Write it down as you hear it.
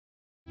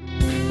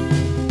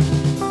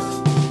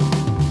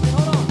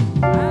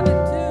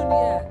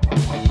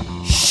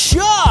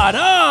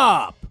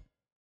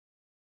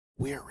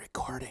We're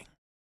recording.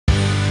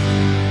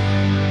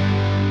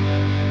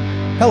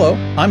 Hello,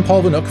 I'm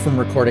Paul Vnuk from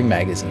Recording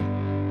Magazine.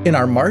 In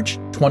our March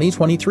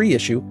 2023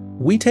 issue,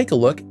 we take a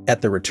look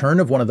at the return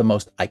of one of the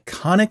most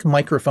iconic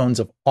microphones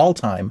of all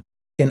time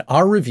in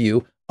our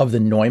review of the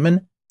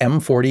Neumann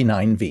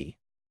M49 V.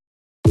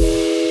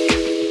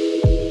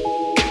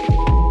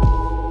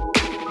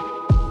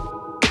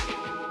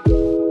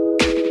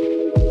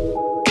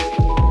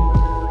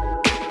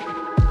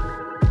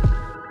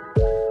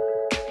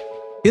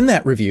 In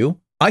that review,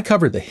 I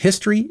covered the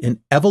history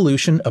and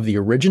evolution of the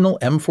original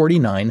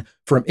M49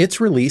 from its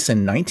release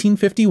in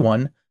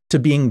 1951 to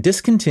being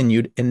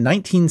discontinued in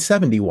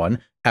 1971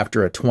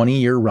 after a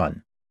 20-year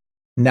run.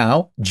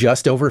 Now,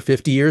 just over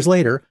 50 years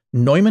later,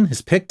 Neumann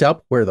has picked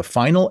up where the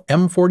final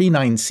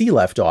M49 C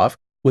left off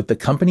with the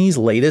company's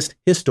latest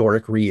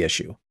historic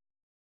reissue.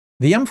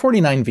 The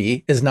M49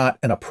 V is not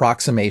an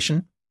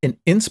approximation, an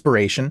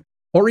inspiration,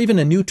 or even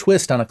a new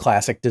twist on a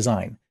classic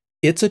design.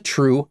 It's a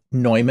true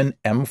Neumann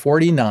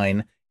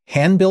M49,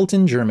 hand-built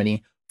in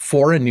Germany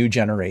for a new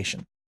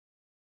generation.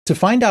 To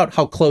find out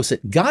how close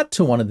it got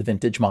to one of the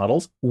vintage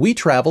models, we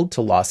traveled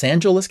to Los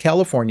Angeles,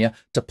 California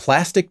to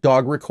Plastic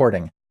Dog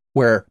Recording,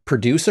 where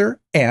producer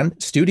and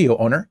studio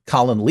owner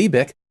Colin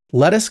Liebig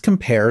let us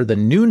compare the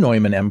new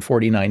Neumann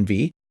M49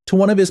 V to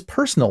one of his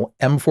personal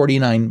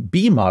M49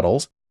 B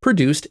models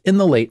produced in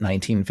the late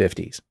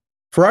 1950s.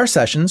 For our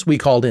sessions, we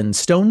called in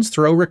Stone's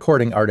Throw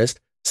recording artist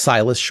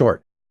Silas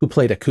Short, who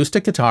played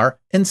acoustic guitar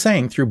and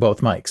sang through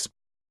both mics.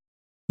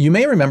 You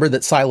may remember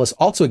that Silas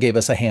also gave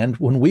us a hand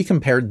when we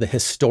compared the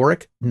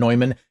historic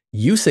Neumann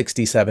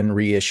U67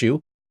 reissue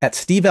at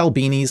Steve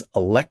Albini's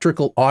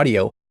Electrical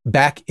Audio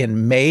back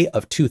in May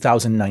of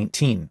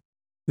 2019.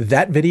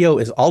 That video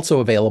is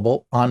also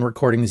available on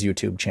Recording's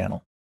YouTube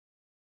channel.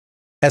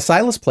 As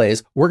Silas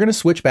plays, we're going to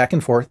switch back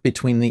and forth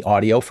between the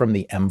audio from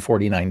the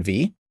M49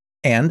 V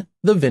and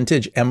the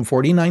vintage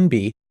M49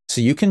 B, so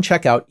you can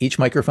check out each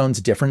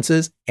microphone's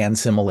differences and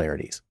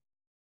similarities.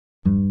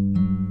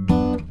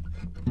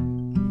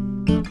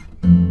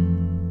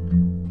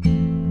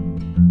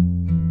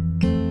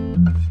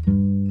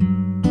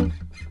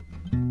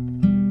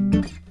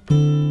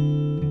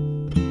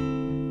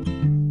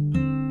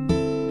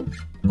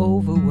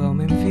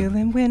 Overwhelming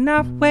feeling when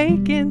I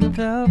wake in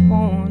the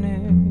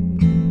morning.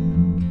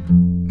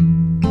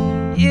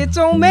 It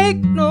don't make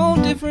no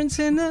difference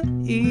in the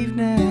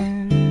evening.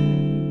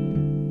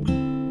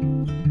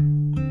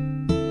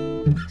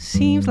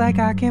 Seems like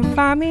I can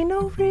find me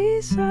no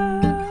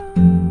reason,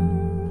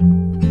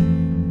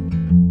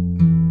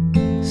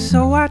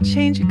 so I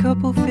change a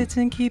couple fits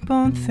and keep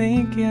on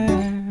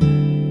thinking.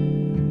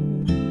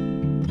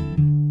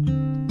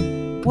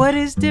 What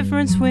is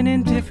difference when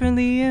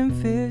indifferently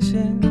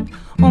envisioned?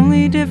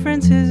 Only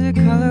difference is a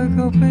color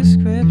code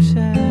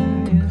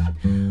prescription. Yeah.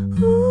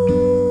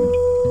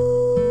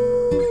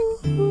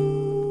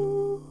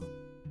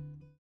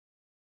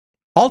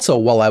 Also,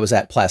 while I was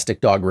at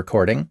Plastic Dog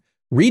Recording,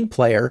 reed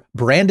player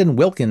Brandon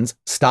Wilkins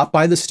stopped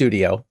by the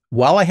studio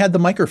while I had the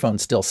microphone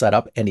still set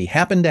up, and he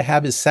happened to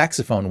have his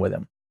saxophone with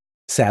him.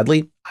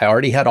 Sadly, I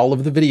already had all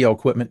of the video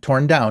equipment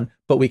torn down,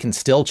 but we can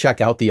still check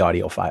out the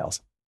audio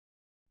files.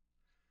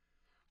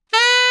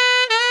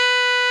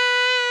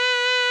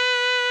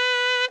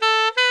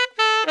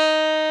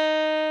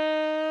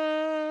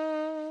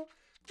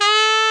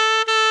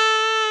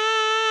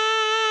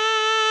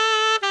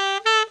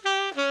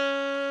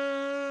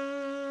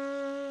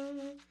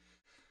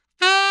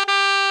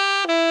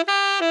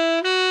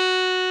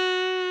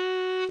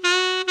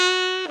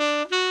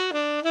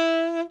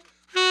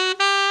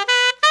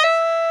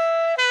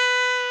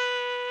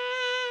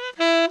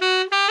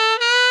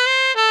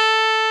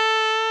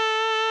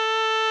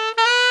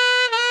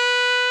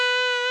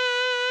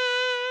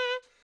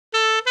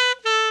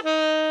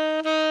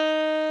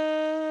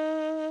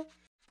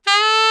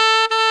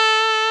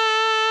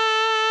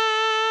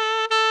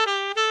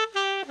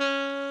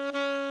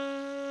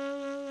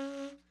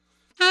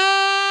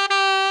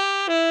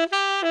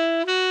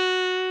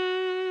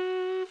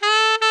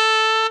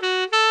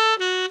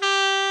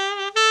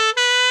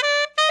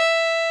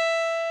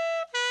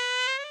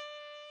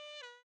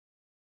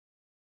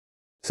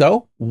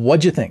 So,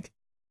 what'd you think?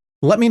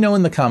 Let me know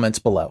in the comments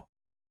below.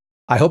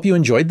 I hope you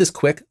enjoyed this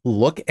quick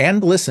look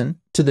and listen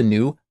to the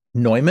new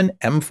Neumann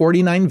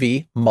M49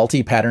 V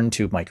multi-pattern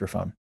tube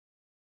microphone.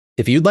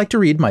 If you'd like to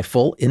read my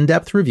full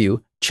in-depth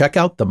review, check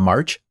out the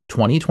March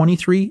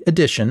 2023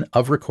 edition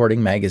of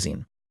Recording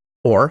Magazine,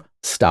 or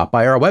stop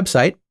by our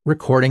website,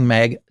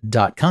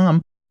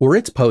 recordingmag.com, where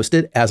it's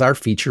posted as our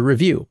feature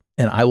review,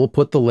 and I will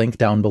put the link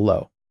down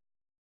below.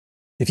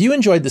 If you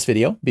enjoyed this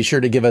video, be sure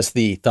to give us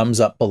the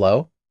thumbs up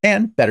below,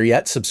 and better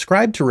yet,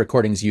 subscribe to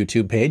Recording's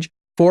YouTube page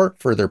for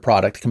further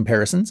product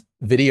comparisons,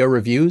 video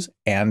reviews,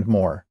 and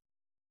more.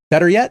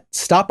 Better yet,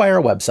 stop by our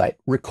website,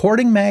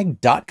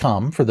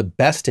 recordingmag.com, for the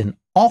best in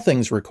all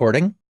things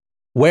recording,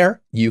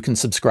 where you can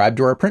subscribe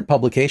to our print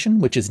publication,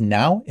 which is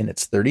now in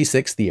its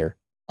 36th year.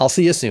 I'll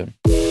see you soon.